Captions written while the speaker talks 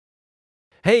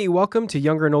Hey, welcome to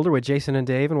Younger and Older with Jason and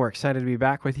Dave, and we're excited to be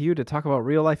back with you to talk about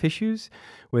real life issues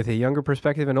with a younger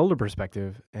perspective and older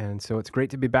perspective. And so it's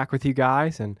great to be back with you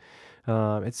guys, and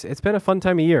it's been a fun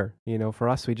time of year. You know, for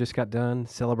us, we just got done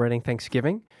celebrating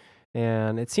Thanksgiving,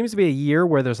 and it seems to be a year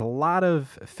where there's a lot of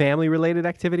family related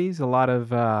activities, a lot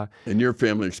of. And your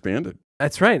family expanded.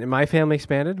 That's right. And my family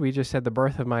expanded. We just had the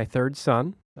birth of my third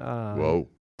son. Whoa.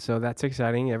 So that's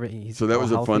exciting. So that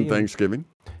was a fun Thanksgiving?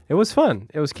 It was fun.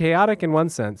 It was chaotic in one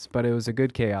sense, but it was a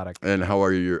good chaotic. And how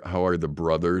are the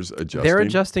brothers adjusting? They're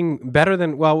adjusting better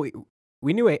than,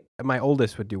 we knew my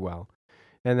oldest would do well.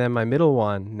 And then my middle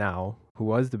one now, who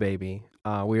was the baby,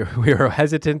 we were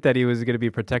hesitant that he was going to be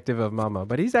protective of mama,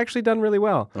 but he's actually done really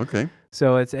well. Okay.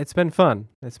 So it's been fun.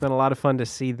 It's been a lot of fun to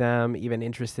see them even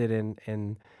interested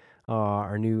in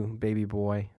our new baby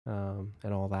boy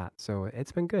and all that. So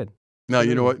it's been good. Now,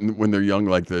 you know what? When they're young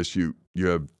like this, you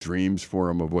have dreams for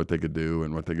them of what they could do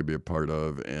and what they could be a part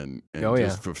of and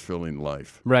just fulfilling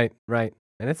life. Right.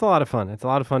 And it's a lot of fun. It's a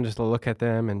lot of fun just to look at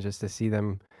them and just to see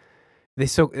them. They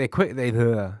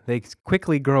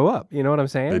quickly grow up. You know what I'm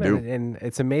saying? They do. And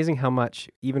it's amazing how much,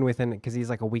 even within, because he's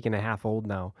like a week and a half old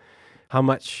now, how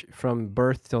much from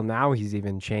birth till now he's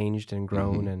even changed and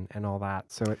grown and all that.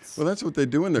 So it's well, that's what they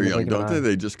do when they're young, don't they?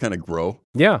 They just kind of grow.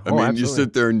 Yeah. I mean, absolutely. you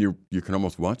sit there and you can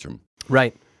almost watch them.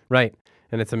 Right.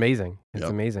 And it's amazing. It's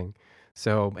amazing.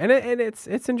 So and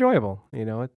it's enjoyable. You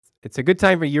know, it's a good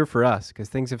time of year for us because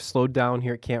things have slowed down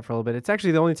here at camp for a little bit. It's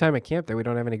actually the only time at camp that we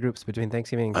don't have any groups between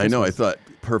Thanksgiving and Christmas. I know. I thought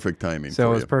perfect timing.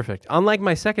 So it was perfect. Unlike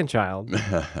my second child,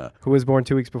 who was born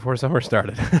 2 weeks before summer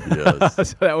started.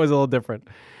 Yes. So that was a little different.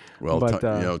 Well,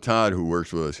 Todd, who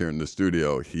works with us here in the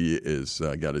studio, he is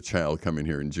got a child coming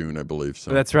here in June, I believe.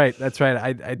 So That's right.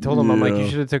 I told him, I'm like, you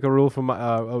should have took a rule from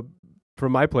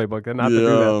my playbook and not to do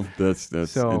that.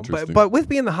 That's so, interesting. but with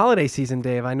being the holiday season,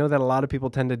 Dave, I know that a lot of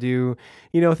people tend to do,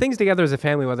 things together as a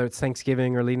family, whether it's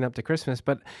Thanksgiving or leading up to Christmas.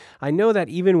 But I know that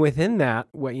even within that,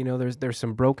 there's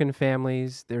some broken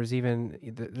families. There's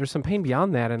some pain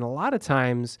beyond that, and a lot of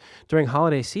times during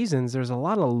holiday seasons, there's a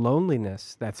lot of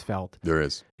loneliness that's felt. There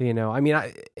is.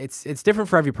 It's different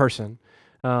for every person.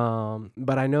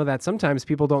 But I know that sometimes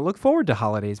people don't look forward to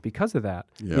holidays because of that,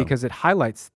 because it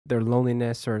highlights their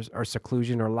loneliness or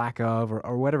seclusion or lack of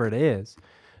or whatever it is.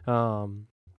 And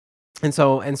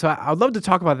so I'd love to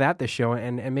talk about that this show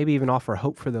and maybe even offer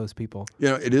hope for those people.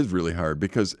 It is really hard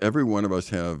because every one of us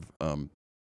have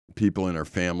people in our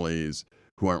families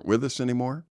who aren't with us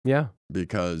anymore. Yeah.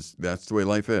 Because that's the way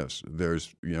life is.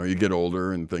 There's, you get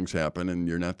older and things happen and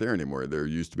you're not there anymore. There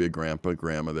used to be a grandpa,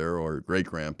 grandma there, or great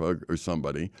grandpa or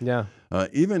somebody. Yeah.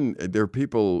 Even there are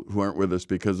people who aren't with us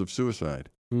because of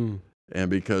suicide and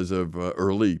because of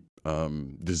early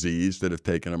disease that have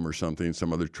taken them or something,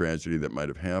 some other tragedy that might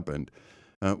have happened.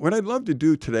 What I'd love to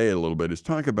do today a little bit is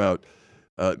talk about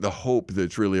the hope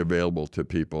that's really available to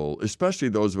people, especially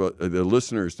those of the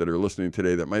listeners that are listening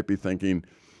today that might be thinking,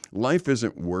 life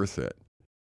isn't worth it.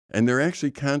 And they're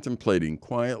actually contemplating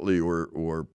quietly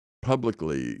or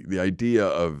publicly the idea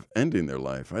of ending their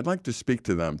life. I'd like to speak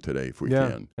to them today if we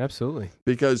can. Absolutely.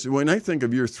 Because when I think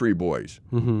of your three boys,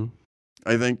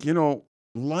 I think,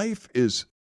 life is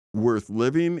worth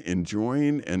living,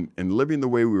 enjoying, and living the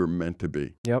way we were meant to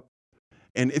be. Yep.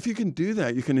 And if you can do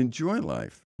that, you can enjoy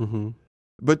life.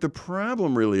 But the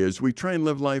problem really is we try and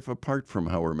live life apart from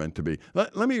how we're meant to be.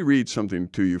 Let me read something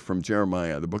to you from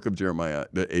Jeremiah, the book of Jeremiah,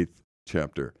 the 8th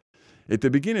chapter. At the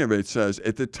beginning of it, it says,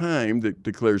 at the time that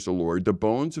declares the Lord, the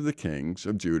bones of the kings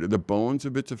of Judah, the bones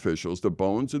of its officials, the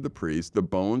bones of the priests, the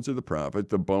bones of the prophets,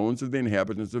 the bones of the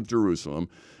inhabitants of Jerusalem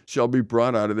shall be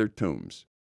brought out of their tombs.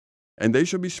 And they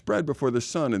shall be spread before the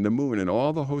sun and the moon and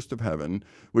all the host of heaven,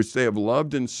 which they have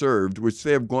loved and served, which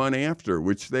they have gone after,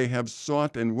 which they have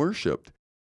sought and worshipped.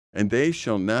 And they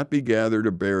shall not be gathered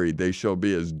or buried. They shall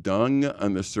be as dung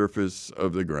on the surface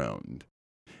of the ground.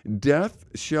 Death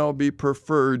shall be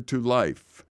preferred to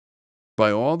life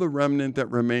by all the remnant that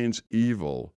remains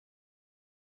evil,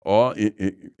 all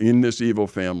in this evil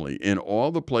family, in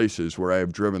all the places where I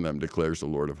have driven them, declares the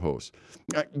Lord of hosts.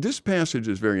 This passage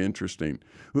is very interesting.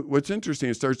 What's interesting,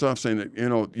 it starts off saying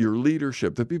that, your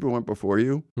leadership, the people who went before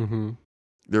you,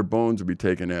 their bones will be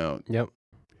taken out. Yep.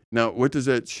 Now, what does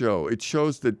that show? It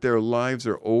shows that their lives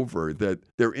are over, that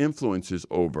their influence is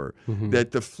over,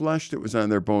 that the flesh that was on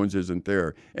their bones isn't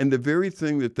there. And the very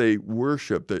thing that they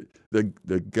worship,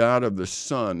 the God of the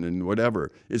sun and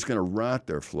whatever, is going to rot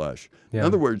their flesh. Yeah. In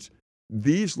other words,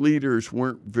 these leaders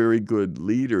weren't very good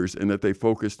leaders in that they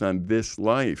focused on this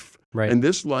life. Right. And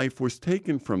this life was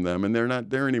taken from them, and they're not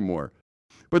there anymore.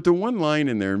 But the one line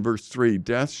in there in verse 3,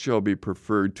 death shall be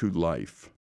preferred to life,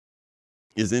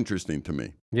 is interesting to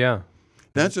me. Yeah.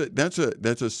 That's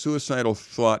a suicidal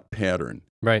thought pattern.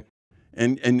 Right.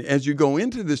 And as you go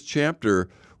into this chapter,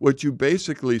 what you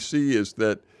basically see is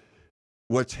that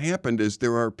what's happened is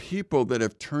there are people that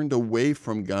have turned away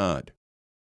from God,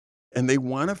 and they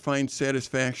want to find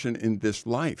satisfaction in this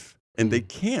life, and they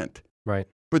can't. Right.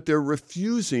 But they're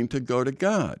refusing to go to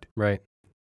God. Right.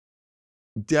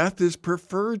 Death is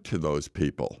preferred to those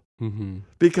people Mm-hmm.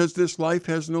 because this life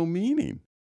has no meaning.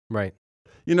 Right.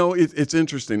 You know, it's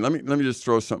interesting. Let me just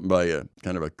throw something by you,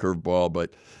 kind of a curveball.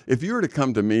 But if you were to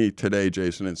come to me today,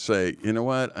 Jason, and say, you know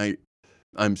what,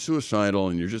 I'm suicidal,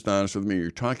 and you're just honest with me.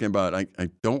 You're talking about I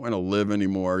don't want to live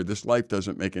anymore. This life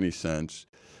doesn't make any sense.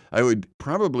 I would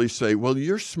probably say, well,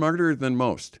 you're smarter than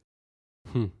most.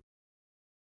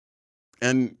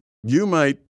 And you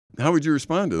might, how would you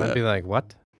respond to that? I'd be like,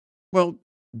 what? Well,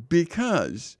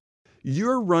 because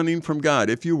you're running from God,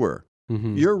 if you were.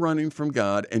 Mm-hmm. You're running from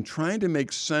God and trying to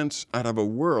make sense out of a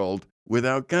world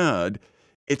without God.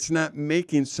 It's not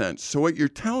making sense. So what you're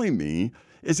telling me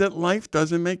is that life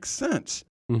doesn't make sense.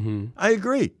 Mm-hmm. I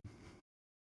agree.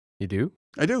 You do?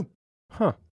 I do.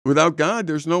 Huh. Without God,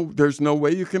 there's no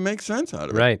way you can make sense out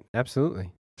of it. Right.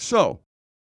 Absolutely. So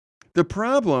the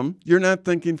problem, you're not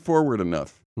thinking forward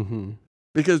enough. Mm-hmm.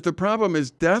 Because the problem is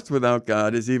death without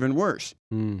God is even worse.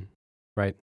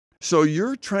 Right. So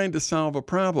you're trying to solve a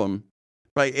problem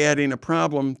by adding a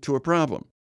problem to a problem.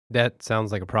 That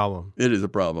sounds like a problem. It is a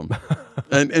problem.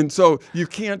 and so you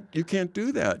can't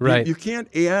do that. Right. You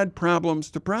can't add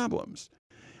problems to problems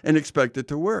and expect it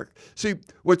to work. See,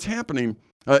 what's happening,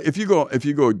 if you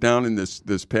go down in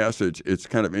this passage, it's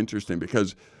kind of interesting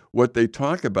because what they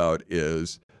talk about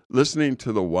is listening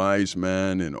to the wise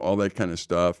men and all that kind of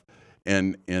stuff.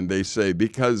 And they say,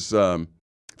 because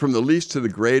from the least to the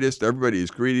greatest, everybody is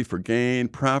greedy for gain.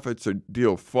 Prophets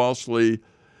deal falsely.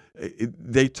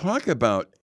 They talk about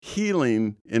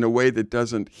healing in a way that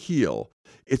doesn't heal.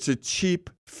 It's a cheap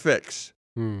fix.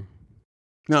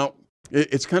 Now,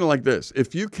 it's kind of like this.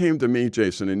 If you came to me,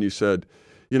 Jason, and you said,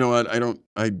 you know what,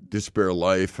 I despair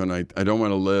life and I don't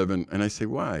want to live. And I say,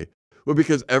 why? Well,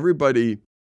 because everybody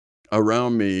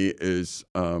around me is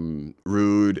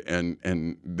rude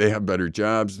and they have better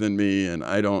jobs than me and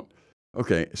I don't.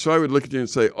 Okay, so I would look at you and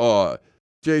say, oh,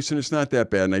 Jason, it's not that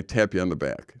bad. And I tap you on the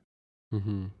back.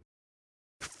 Mm-hmm.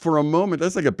 For a moment,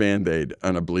 that's like a Band-Aid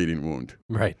on a bleeding wound.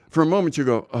 Right. For a moment, you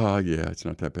go, oh, yeah, it's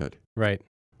not that bad. Right.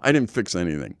 I didn't fix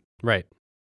anything. Right.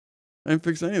 I didn't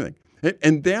fix anything.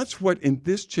 And that's what in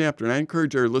this chapter, and I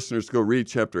encourage our listeners to go read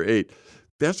chapter 8,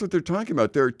 that's what they're talking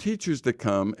about. There are teachers that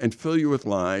come and fill you with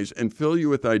lies and fill you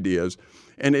with ideas,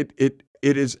 and it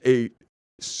is a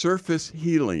surface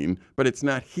healing, but it's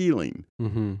not healing.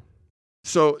 Mm-hmm.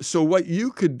 So what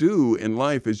you could do in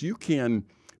life is you can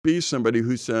be somebody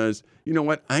who says, you know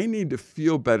what, I need to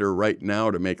feel better right now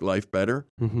to make life better.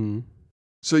 Mm-hmm.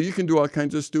 So you can do all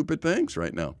kinds of stupid things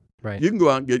right now. Right. You can go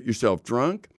out and get yourself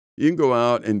drunk. You can go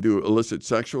out and do illicit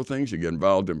sexual things. You get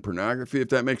involved in pornography if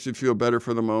that makes you feel better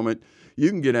for the moment. You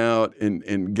can get out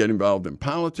and get involved in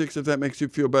politics if that makes you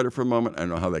feel better for a moment. I don't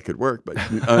know how that could work, but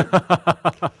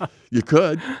you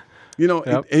could. You know,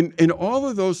 Yep. and all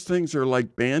of those things are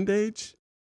like Band-Aids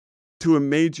to a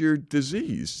major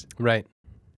disease. Right.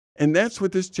 And that's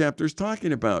what this chapter is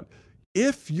talking about.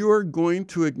 If you're going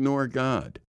to ignore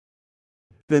God,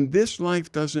 then this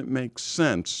life doesn't make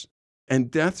sense,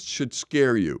 and death should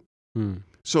scare you.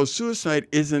 So suicide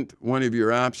isn't one of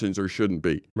your options or shouldn't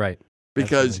be. Right.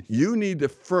 Because Absolutely. you need to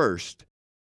first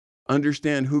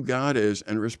understand who God is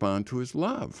and respond to his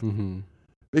love. Mm-hmm.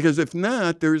 Because if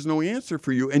not, there is no answer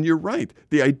for you. And you're right.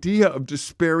 The idea of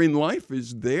despairing life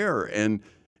is there, and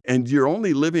you're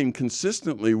only living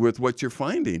consistently with what you're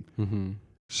finding. Mm-hmm.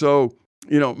 So,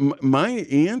 you know, my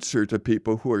answer to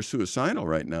people who are suicidal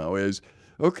right now is,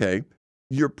 okay,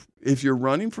 if you're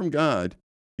running from God,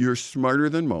 you're smarter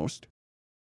than most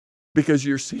because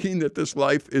you're seeing that this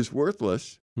life is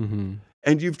worthless. Mm-hmm.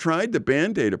 And you've tried the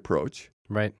Band-Aid approach.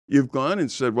 Right. You've gone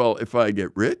and said, well, if I get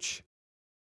rich,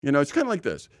 you know, it's kind of like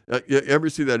this. You ever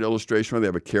see that illustration where they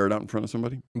have a carrot out in front of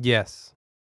somebody? Yes.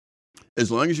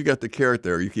 As long as you got the carrot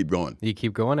there, you keep going. You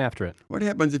keep going after it. What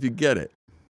happens if you get it?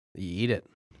 You eat it.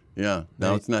 Yeah,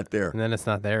 now Right. it's not there. And then it's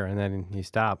not there. And then you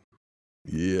stop.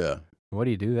 Yeah, What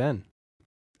do you do then?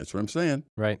 that's what I'm saying.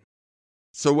 Right.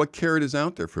 So what carrot is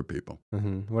out there for people?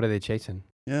 Mm-hmm. What are they chasing?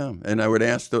 Yeah, and I would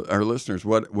ask our listeners,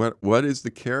 what is the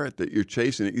carrot that you're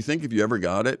chasing? You think if you ever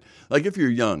got it? Like if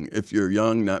you're young,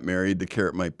 not married, the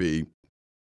carrot might be,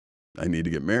 I need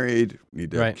to get married, need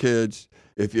to have Right. kids.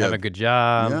 If you Have a good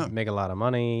job, Yeah. make a lot of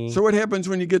money. So what happens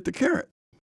when you get the carrot?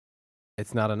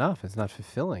 It's not enough. It's not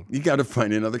fulfilling. You got to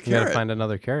find another You got to carrot. find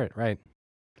another carrot. Right.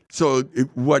 So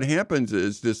what happens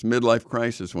is this midlife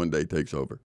crisis one day takes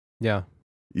over. Yeah.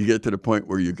 You get to the point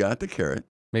where you got the carrot.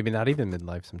 Maybe not even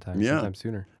midlife sometimes, sometimes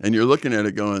sooner. And you're looking at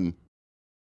it going,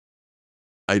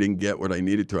 I didn't get what I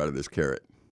needed to out of this carrot.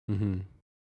 Mm-hmm.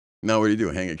 Now what do?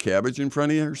 Hang a cabbage in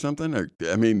front of you or something? Or,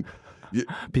 I mean...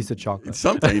 piece of chocolate.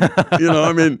 Something.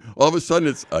 I mean, all of a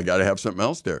sudden I got to have something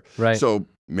else there. Right. So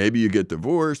maybe you get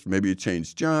divorced. Maybe you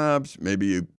change jobs. Maybe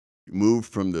you move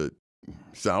from the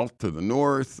south to the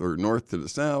north or north to the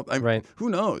south. Right. Who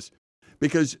knows?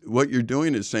 Because what you're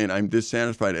doing is saying, I'm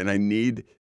dissatisfied and I need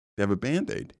to have a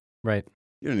Band-Aid. Right.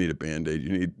 You don't need a Band-Aid.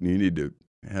 You need to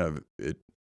have it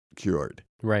cured.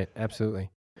 Right. Absolutely.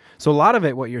 So a lot of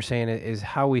it, what you're saying is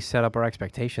how we set up our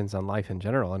expectations on life in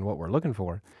general and what we're looking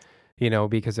for.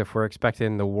 Because if we're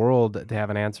expecting the world to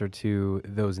have an answer to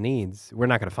those needs, we're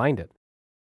not going to find it.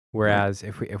 Whereas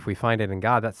if we find it in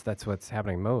God, that's what's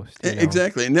happening most.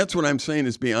 Exactly. And that's what I'm saying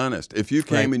is be honest. If you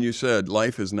came and you said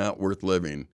life is not worth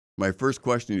living, my first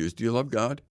question to you is, do you love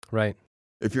God? Right.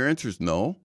 If your answer is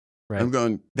no, right. I'm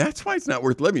going, that's why it's not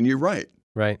worth living. You're right.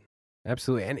 Right.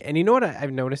 Absolutely. And you know what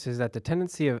I've noticed is that the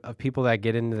tendency of people that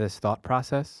get into this thought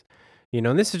process,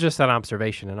 and this is just an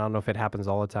observation, and I don't know if it happens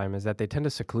all the time, is that they tend to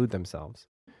seclude themselves.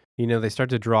 They start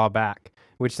to draw back,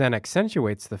 which then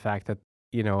accentuates the fact that,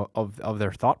 of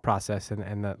their thought process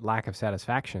and the lack of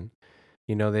satisfaction.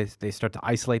 They start to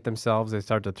isolate themselves. They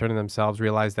start to turn to themselves,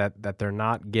 realize that they're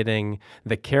not getting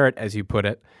the carrot, as you put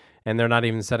it, and they're not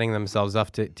even setting themselves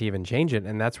up to even change it.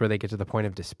 And that's where they get to the point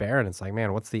of despair. And it's like,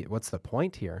 man, what's the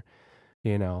point here?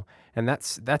 And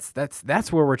that's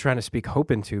where we're trying to speak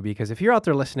hope into, because if you're out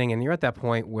there listening and you're at that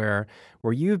point where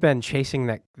you've been chasing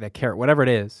that carrot, whatever it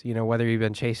is, whether you've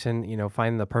been chasing,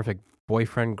 finding the perfect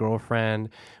boyfriend, girlfriend,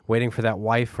 waiting for that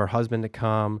wife or husband to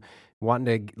come,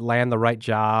 wanting to land the right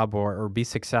job or be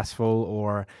successful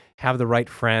or have the right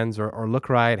friends or look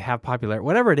right, have popularity,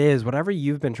 whatever it is, whatever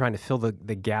you've been trying to fill the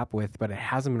gap with, but it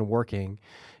hasn't been working,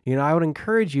 I would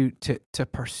encourage you to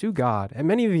pursue God. And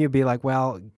many of you would be like,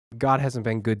 well, God hasn't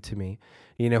been good to me.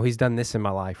 He's done this in my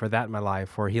life or that in my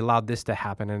life, or he allowed this to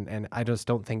happen. And I just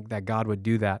don't think that God would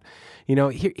do that.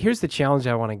 Here's the challenge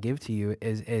I want to give to you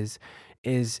is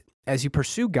as you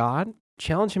pursue God,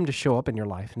 challenge him to show up in your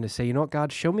life and to say, what,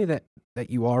 God, show me that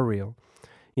you are real.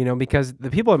 Because the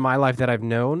people in my life that I've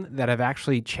known that have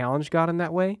actually challenged God in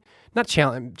that way, not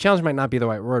challenge might not be the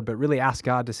right word, but really ask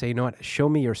God to say, what, show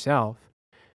me yourself.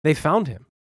 They found him.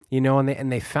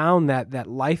 And they found that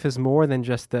life is more than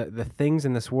just the things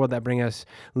in this world that bring us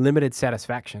limited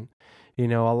satisfaction. A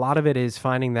lot of it is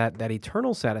finding that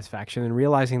eternal satisfaction and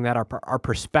realizing that our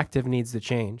perspective needs to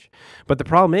change. But the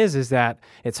problem is that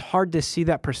it's hard to see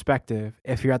that perspective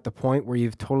if you're at the point where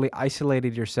you've totally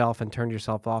isolated yourself and turned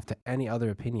yourself off to any other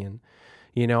opinion.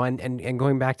 And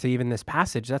going back to even this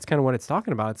passage, that's kind of what it's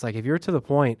talking about. It's like if you're to the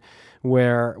point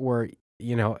where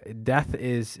death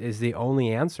is the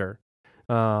only answer.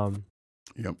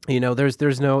 Yep.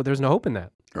 There's no hope in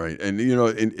that. Right. And,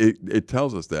 it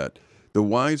tells us that the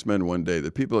wise men one day,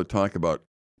 the people that talk about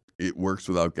it works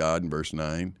without God in verse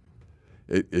 9,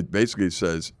 it basically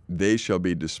says they shall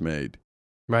be dismayed.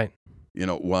 Right.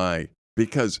 Why?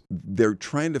 Because they're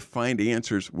trying to find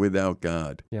answers without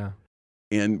God. Yeah.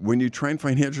 And when you try and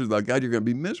find answers without God, you're going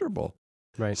to be miserable.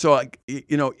 Right. So,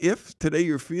 if today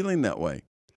you're feeling that way,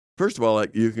 first of all,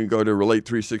 you can go to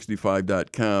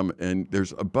relate365.com, and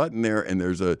there's a button there, and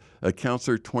there's a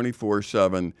counselor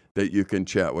 24/7 that you can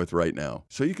chat with right now.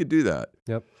 So you could do that.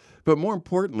 Yep. But more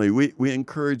importantly, we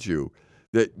encourage you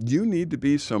that you need to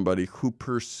be somebody who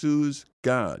pursues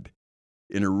God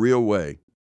in a real way.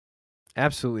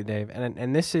 Absolutely, Dave.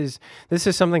 And this is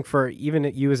something for even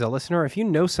you as a listener. If you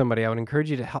know somebody, I would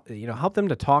encourage you to help them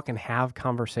to talk and have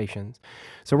conversations.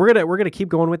 So we're gonna keep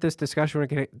going with this discussion. We're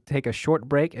gonna take a short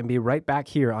break and be right back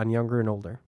here on Younger and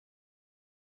Older.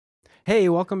 Hey,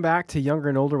 welcome back to Younger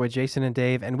and Older with Jason and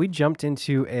Dave. And we jumped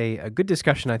into a good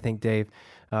discussion, I think, Dave.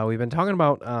 We've been talking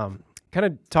about kind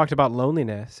of talked about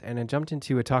loneliness, and then jumped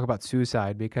into a talk about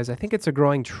suicide, because I think it's a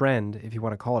growing trend, if you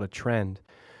want to call it a trend.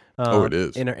 It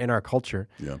is in our culture.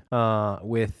 Yeah.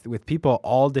 With people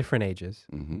all different ages,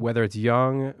 mm-hmm. whether it's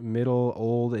young, middle,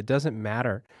 old, it doesn't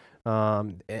matter.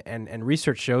 And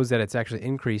research shows that it's actually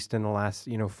increased in the last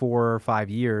 4 or 5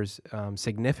 years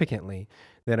significantly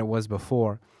than it was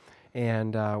before.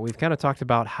 And we've kind of talked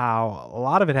about how a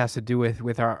lot of it has to do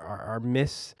with our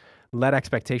misled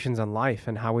expectations on life,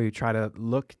 and how we try to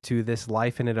look to this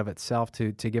life in and of itself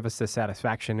to give us the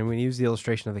satisfaction. And we use the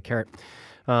illustration of the carrot.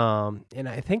 And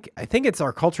I think it's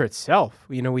our culture itself.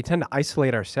 We tend to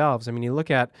isolate ourselves. I mean, you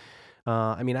look at,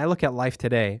 I look at life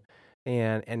today,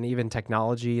 and even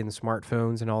technology and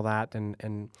smartphones and all that,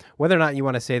 and whether or not you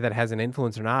want to say that has an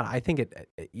influence or not, I think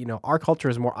our culture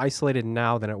is more isolated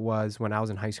now than it was when I was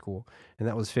in high school, and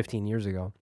that was 15 years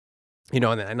ago.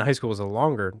 And high school was a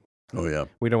longer. Oh yeah.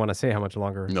 We don't want to say how much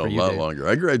longer. No, for a you, lot Dave. longer.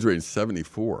 I graduated in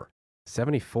 74.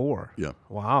 74. Yeah.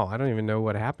 Wow, I don't even know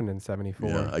what happened in 74.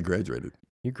 Yeah, I graduated.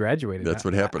 You graduated. That's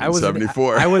what happened I in wasn't-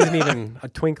 74. I wasn't even a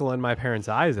twinkle in my parents'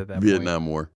 eyes at that point. Vietnam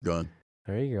War, gone.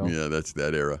 There you go. Yeah, that's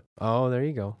that era. Oh, there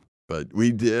you go. But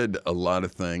we did a lot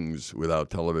of things without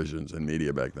televisions and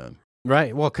media back then.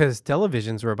 Right. Well, because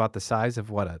televisions were about the size of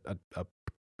what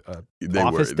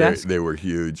office desk. They were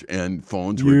huge, and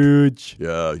phones were Huge.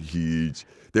 huge.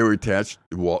 They were attached.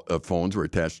 Phones were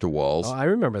attached to walls. Oh, I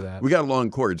remember that. We got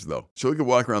long cords though, so we could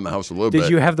walk around the house a little bit. Did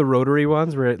you have the rotary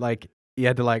ones where you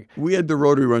had to We had the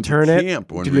rotary ones turn at it camp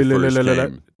when we first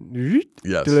came.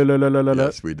 Yes,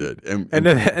 yes, we did.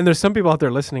 And there's some people out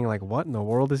there listening like, what in the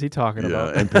world is he talking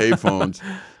about? And pay phones.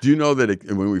 Do you know that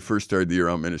when we first started the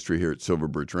year-round ministry here at Silver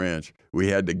Birch Ranch, we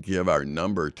had to give our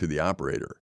number to the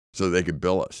operator so they could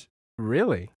bill us.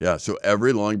 Really? Yeah, so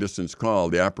every long-distance call,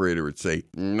 the operator would say,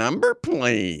 "Number,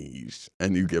 please,"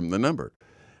 and you give them the number.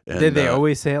 And, did they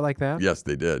always say it like that? Yes,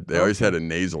 they did. They always had a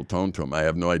nasal tone to them. I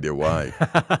have no idea why.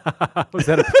 Was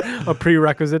that a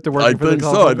prerequisite to working I for the think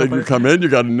so. telephone I think you come in, you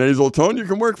got a nasal tone, you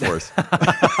can work for us.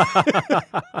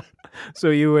 So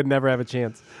you would never have a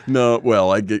chance. No,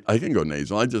 well, I can go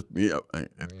nasal. I just,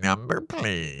 number,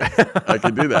 please. I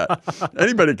can do that.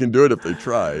 Anybody can do it if they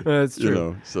try. That's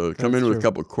true. So come in with a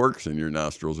couple of quirks in your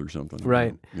nostrils or something.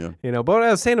 Right. Yeah. But what I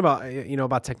was saying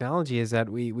about technology is that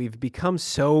we've become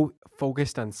so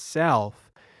focused on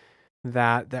self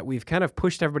that we've kind of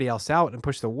pushed everybody else out and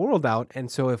pushed the world out.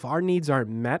 And so if our needs aren't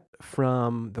met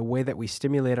from the way that we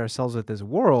stimulate ourselves with this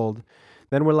world,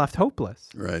 then we're left hopeless.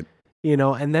 Right.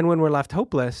 And then when we're left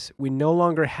hopeless, we no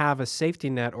longer have a safety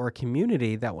net or a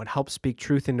community that would help speak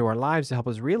truth into our lives to help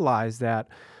us realize that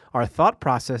our thought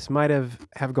process might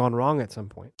have gone wrong at some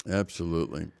point.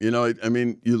 Absolutely. I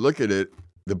mean, you look at it,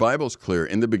 the Bible's clear.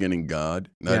 In the beginning, God,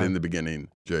 not in the beginning,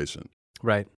 Jason.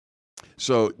 Right.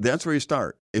 So that's where you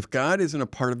start. If God isn't a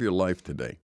part of your life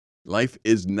today, life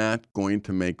is not going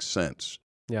to make sense.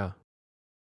 Yeah.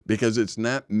 Because it's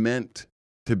not meant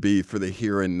to be for the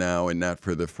here and now and not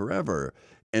for the forever.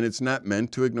 And it's not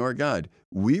meant to ignore God.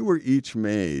 We were each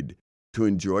made to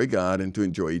enjoy God and to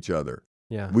enjoy each other.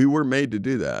 Yeah. We were made to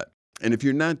do that. And if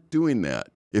you're not doing that,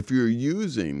 if you're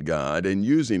using God and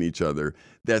using each other,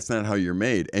 that's not how you're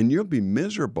made. And you'll be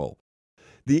miserable.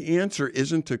 The answer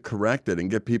isn't to correct it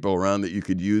and get people around that you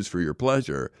could use for your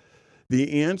pleasure.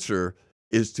 The answer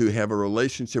is to have a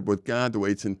relationship with God the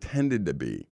way it's intended to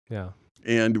be. Yeah.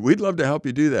 And we'd love to help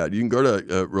you do that. You can go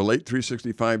to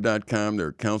relate365.com. There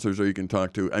are counselors there you can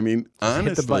talk to. I mean, honestly.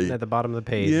 Hit the button at the bottom of the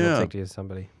page. Yeah. We'll take you to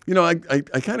somebody. I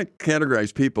kind of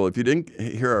categorize people. If you didn't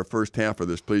hear our first half of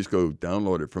this, please go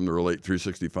download it from the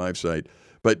Relate365 site.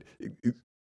 But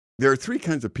there are three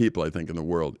kinds of people, I think, in the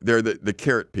world. They're the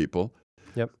carrot people.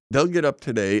 Yep. They'll get up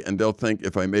today and they'll think,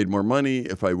 if I made more money,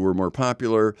 if I were more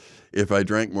popular, if I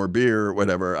drank more beer,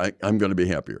 whatever, I'm going to be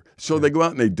happier. So they go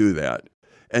out and they do that.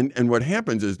 And what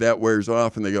happens is that wears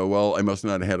off and they go, well, I must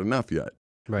not have had enough yet.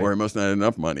 Right. Or I must not have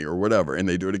enough money or whatever. And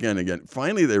they do it again and again.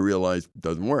 Finally, they realize it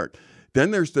doesn't work.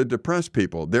 Then there's the depressed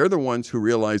people. They're the ones who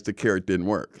realize the carrot didn't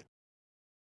work.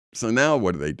 So now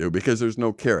what do? Because there's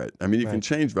no carrot. I mean, you can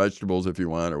change vegetables if you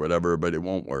want or whatever, but it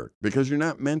won't work because you're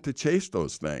not meant to chase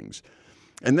those things.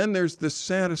 And then there's the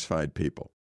satisfied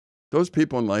people. Those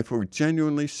people in life who are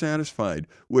genuinely satisfied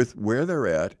with where they're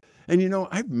at. And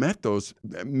I've met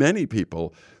many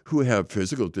people who have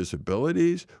physical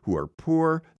disabilities, who are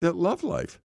poor, that love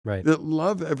life, Right. that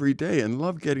love every day and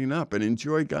love getting up and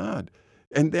enjoy God.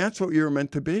 And that's what you're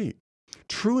meant to be.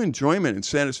 True enjoyment and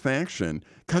satisfaction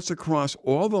cuts across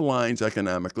all the lines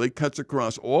economically, cuts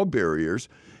across all barriers.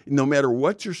 No matter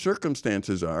what your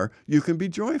circumstances are, you can be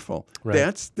joyful. Right.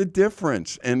 That's the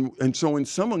difference. And so when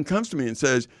someone comes to me and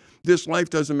says, this life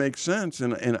doesn't make sense,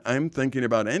 and I'm thinking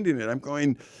about ending it, I'm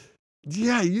going,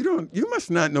 yeah, you must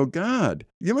not know God.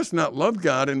 You must not love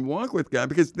God and walk with God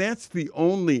because that's the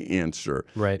only answer.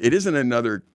 Right. It isn't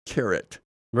another carrot.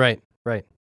 Right.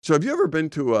 So have you ever been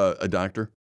to a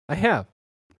doctor? I have.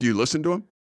 Do you listen to him?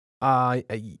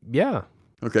 Yeah.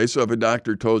 Okay, so if a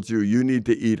doctor told you need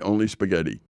to eat only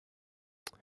spaghetti.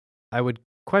 I would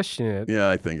question it. Yeah,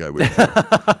 I think I would.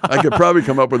 I could probably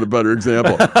come up with a better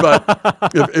example.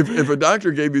 But if a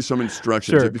doctor gave you some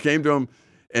instructions, Sure. if you came to him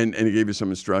and he gave you some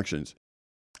instructions.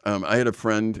 I had a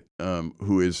friend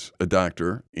who is a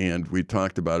doctor, and we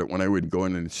talked about it. When I would go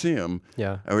in and see him,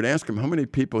 Yeah. I would ask him how many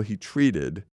people he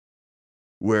treated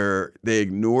where they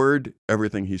ignored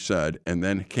everything he said and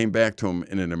then came back to him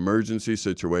in an emergency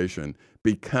situation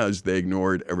because they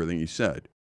ignored everything he said.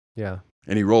 Yeah.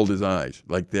 And he rolled his eyes.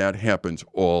 Like that happens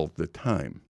all the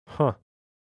time. Huh.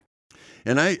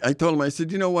 And I told him, I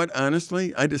said, you know what?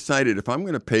 Honestly, I decided if I'm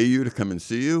going to pay you to come and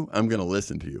see you, I'm going to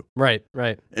listen to you. Right,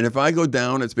 right, And if I go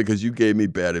down, it's because you gave me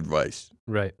bad advice.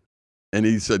 right. And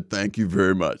he said, thank you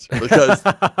very much. Because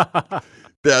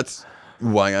that's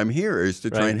why I'm here, is to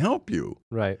try Right. and help you.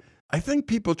 Right. I think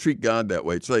people treat God that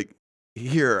way. It's like,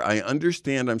 here, I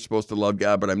understand I'm supposed to love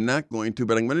God, but I'm not going to,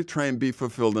 but I'm going to try and be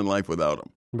fulfilled in life without him.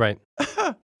 Right.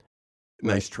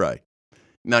 Nice try.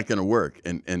 Not going to work.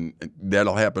 And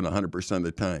that'll happen 100% of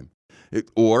the time.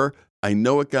 Or I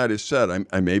know what God has said.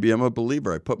 Maybe I'm a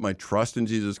believer. I put my trust in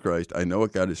Jesus Christ. I know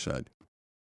what God has said.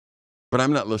 But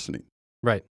I'm not listening.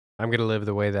 Right. I'm going to live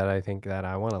the way that I think that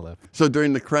I want to live. So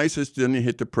during the crisis, then you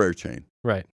hit the prayer chain.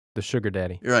 Right. The sugar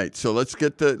daddy. Right. So let's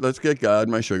get God,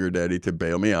 my sugar daddy, to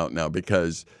bail me out now,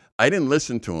 because I didn't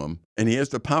listen to him and he has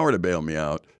the power to bail me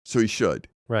out. So he should.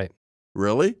 Right.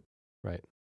 Really? Right.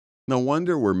 No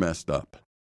wonder we're messed up.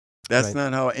 That's Right.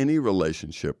 not how any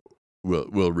relationship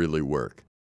will really work.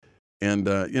 And,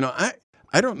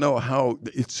 I don't know how,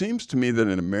 it seems to me that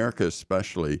in America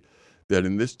especially, that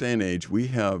in this day and age, we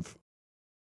have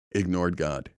ignored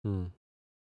God. Hmm.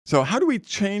 So how do we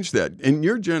change that? In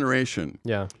your generation,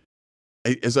 Yeah.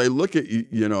 as I look at you,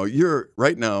 you're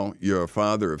a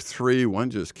father of 3, one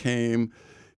just came.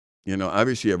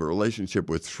 Obviously you have a relationship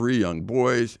with 3 young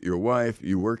boys, your wife,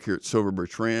 you work here at Silver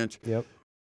Birch Ranch. Yep.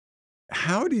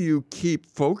 How do you keep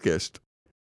focused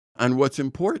on what's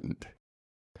important?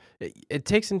 It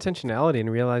takes intentionality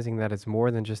and realizing that it's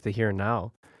more than just the here and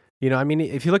now.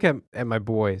 If you look at my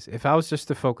boys, if I was just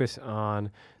to focus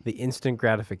on the instant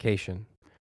gratification,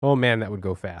 oh man, that would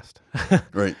go fast.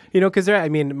 Right. Because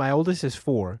my oldest is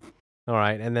 4. All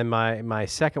right. And then my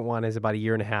second one is about 1.5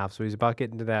 years. So he's about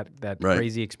getting to that Right.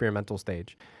 crazy experimental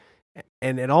stage.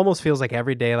 And it almost feels like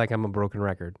every day, like I'm a broken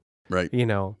record, Right.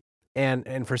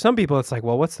 And for some people, it's like,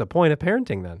 well, what's the point of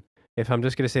parenting then? If I'm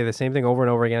just going to say the same thing over and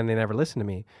over again and they never listen to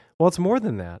me. Well, it's more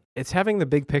than that. It's having the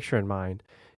big picture in mind,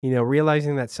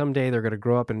 realizing that someday they're going to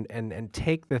grow up and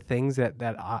take the things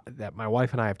that my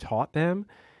wife and I have taught them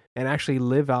and actually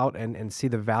live out and see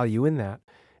the value in that.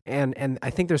 And I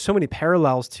think there's so many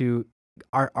parallels to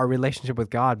our relationship with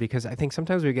God, because I think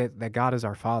sometimes we get that God is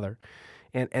our Father.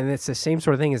 And it's the same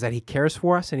sort of thing, is that he cares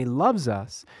for us and he loves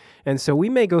us. And so we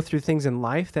may go through things in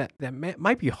life that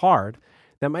might be hard,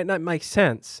 that might not make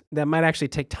sense, that might actually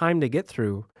take time to get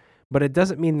through, but it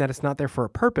doesn't mean that it's not there for a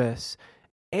purpose,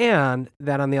 and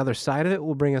that on the other side of it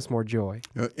will bring us more joy.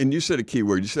 And you said a key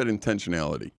word. You said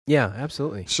intentionality. Yeah,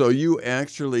 absolutely. So you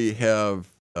actually have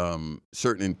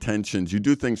certain intentions. You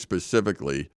do things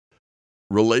specifically,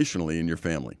 relationally in your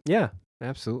family. Yeah,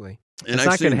 absolutely. And It's I've not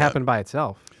going to seen that. happen by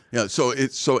itself. Yeah, so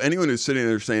anyone who's sitting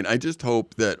there saying, I just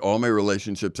hope that all my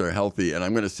relationships are healthy and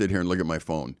I'm going to sit here and look at my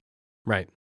phone. Right.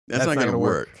 That's not going to gonna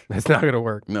work. That's not going to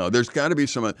work. No, there's got to be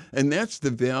some, and that's the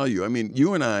value. I mean,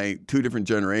 you and I, 2 different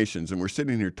generations, and we're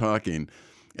sitting here talking,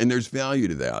 and there's value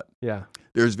to that. Yeah.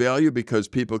 There's value because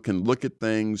people can look at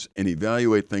things and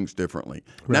evaluate things differently.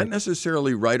 Right. Not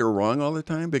necessarily right or wrong all the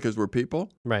time because we're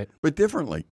people, Right. but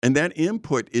differently. And that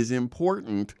input is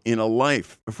important in a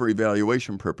life for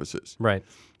evaluation purposes. Right.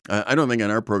 I don't think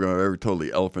on our program I've ever told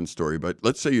the elephant story, but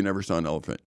let's say you never saw an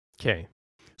elephant. Okay.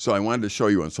 So I wanted to show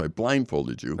you one, so I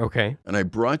blindfolded you. Okay. And I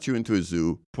brought you into a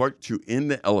zoo, put you in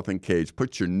the elephant cage,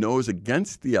 put your nose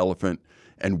against the elephant,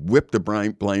 and whipped the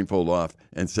blindfold off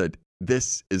and said,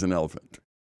 this is an elephant.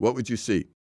 What would you see?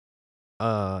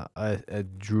 A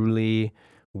drooly,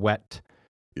 wet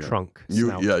Yeah. trunk.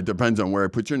 Snout. Yeah, it depends on where I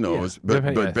put your nose. But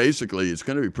yes. basically, it's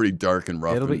going to be pretty dark and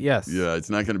rough. It'll be, yes. Yeah, it's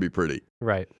not going to be pretty.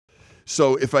 Right.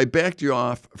 So if I backed you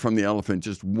off from the elephant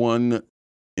just 1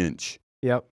 inch,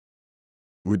 Yep.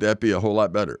 would that be a whole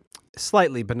lot better?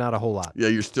 Slightly, but not a whole lot. Yeah,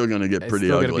 you're still going to get It's pretty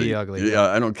still ugly. gonna be ugly, Yeah,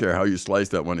 I don't care how you slice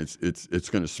that one. It's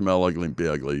going to smell ugly and be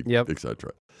ugly, Yep.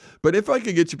 etc. But if I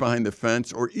could get you behind the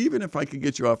fence, or even if I could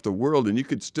get you off the world, and you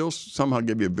could still somehow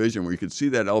give you a vision where you could see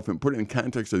that elephant, put it in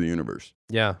context of the universe,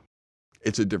 Yeah.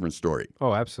 it's a different story.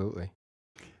 Oh, absolutely.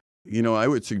 I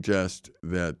would suggest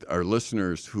that our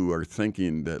listeners who are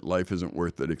thinking that life isn't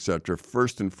worth it, etc.,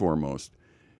 first and foremost,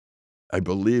 I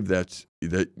believe that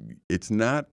it's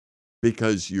not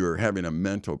because you're having a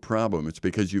mental problem. It's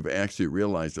because you've actually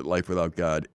realized that life without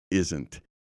God isn't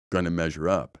going to measure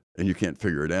up, and you can't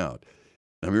figure it out.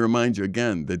 Let me remind you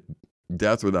again that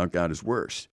death without God is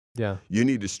worse. Yeah. You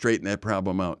need to straighten that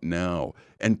problem out now.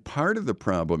 And part of the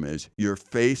problem is your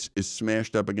face is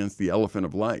smashed up against the elephant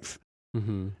of life.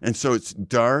 And so it's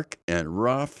dark and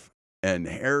rough and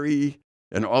hairy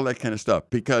and all that kind of stuff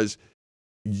because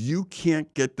you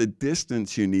can't get the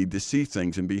distance you need to see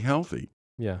things and be healthy.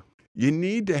 Yeah. You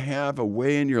need to have a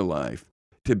way in your life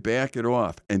to back it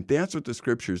off. And that's what the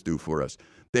scriptures do for us.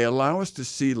 They allow us to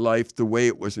see life the way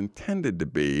it was intended to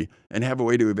be and have a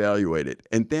way to evaluate it.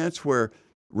 And that's where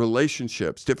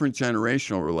relationships, different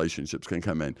generational relationships can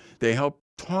come in. They help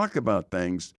talk about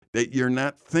things that you're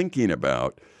not thinking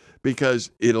about because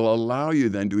it'll allow you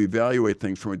then to evaluate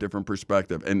things from a different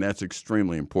perspective. And that's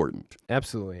extremely important.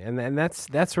 Absolutely. And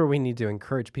that's where we need to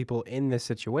encourage people in this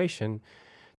situation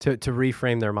to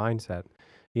reframe their mindset.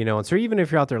 And so even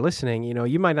if you're out there listening,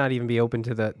 you might not even be open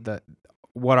to the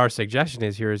what our suggestion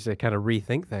is here is to kind of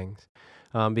rethink things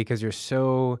because you're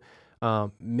so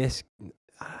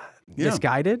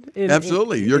misguided.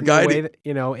 Absolutely. You're guided.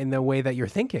 In the way that you're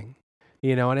thinking.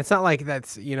 And it's not like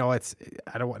that's,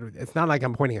 it's not like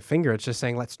I'm pointing a finger. It's just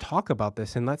saying, let's talk about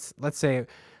this. And let's say,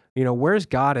 where's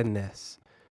God in this?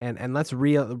 And let's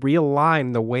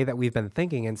realign the way that we've been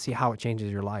thinking and see how it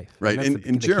changes your life. Right.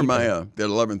 In Jeremiah, that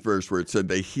 11th verse where it said,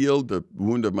 they healed the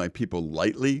wound of my people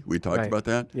lightly. We talked about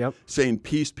that. Yep. Saying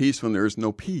peace, peace when there is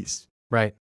no peace.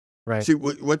 Right. Right. See,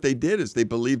 what they did is they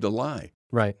believed a lie.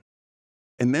 Right.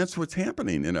 And that's what's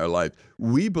happening in our life.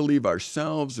 We believe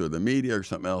ourselves or the media or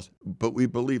something else, but we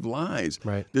believe lies.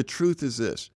 Right. The truth is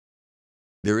this.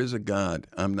 There is a God.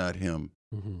 I'm not him.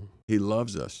 He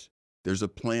loves us. There's a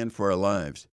plan for our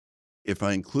lives. If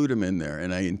I include him in there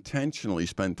and I intentionally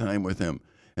spend time with him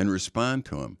and respond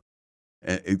to him,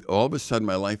 all of a sudden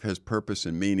my life has purpose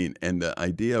and meaning. And the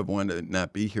idea of wanting to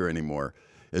not be here anymore,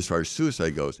 as far as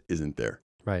suicide goes, isn't there.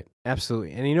 Right.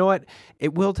 Absolutely. And you know what?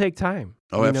 It will take time.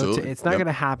 Oh, absolutely. It's not going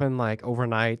to happen like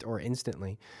overnight or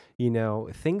instantly.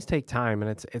 Things take time,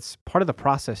 and it's part of the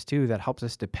process too that helps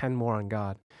us depend more on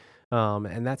God.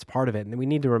 And that's part of it. And we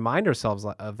need to remind ourselves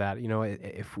of that.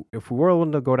 If we're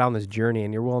willing to go down this journey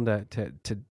and you're willing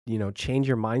to change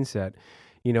your mindset,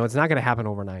 it's not going to happen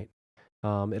overnight.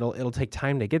 It'll take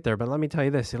time to get there, but let me tell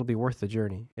you this, it'll be worth the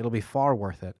journey. It'll be far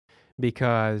worth it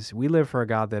because we live for a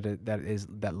God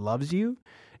that loves you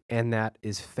and that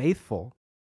is faithful.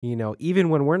 Even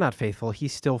when we're not faithful,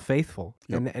 he's still faithful.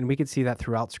 Yep. And we can see that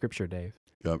throughout Scripture, Dave.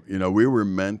 Yep. We were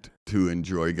meant to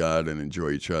enjoy God and enjoy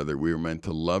each other. We were meant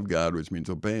to love God, which means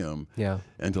obey him,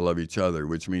 and to love each other,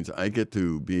 which means I get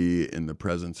to be in the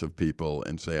presence of people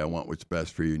and say, I want what's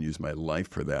best for you and use my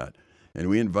life for that. And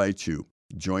we invite you,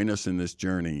 join us in this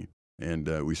journey. And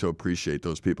we so appreciate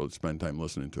those people that spend time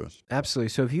listening to us. Absolutely.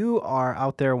 So if you are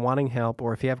out there wanting help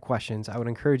or if you have questions, I would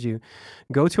encourage you,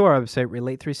 go to our website,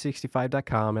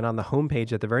 relate365.com, and on the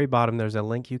homepage at the very bottom, there's a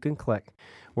link you can click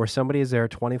where somebody is there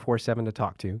 24/7 to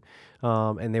talk to,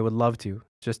 and they would love to,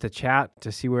 just to chat,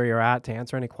 to see where you're at, to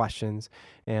answer any questions,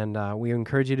 and we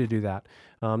encourage you to do that.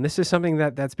 This is something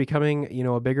that's becoming,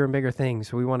 a bigger and bigger thing,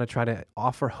 so we want to try to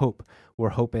offer hope where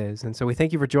hope is. And so we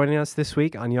thank you for joining us this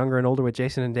week on Younger and Older with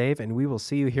Jason and Dave, and we will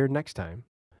see you here next time.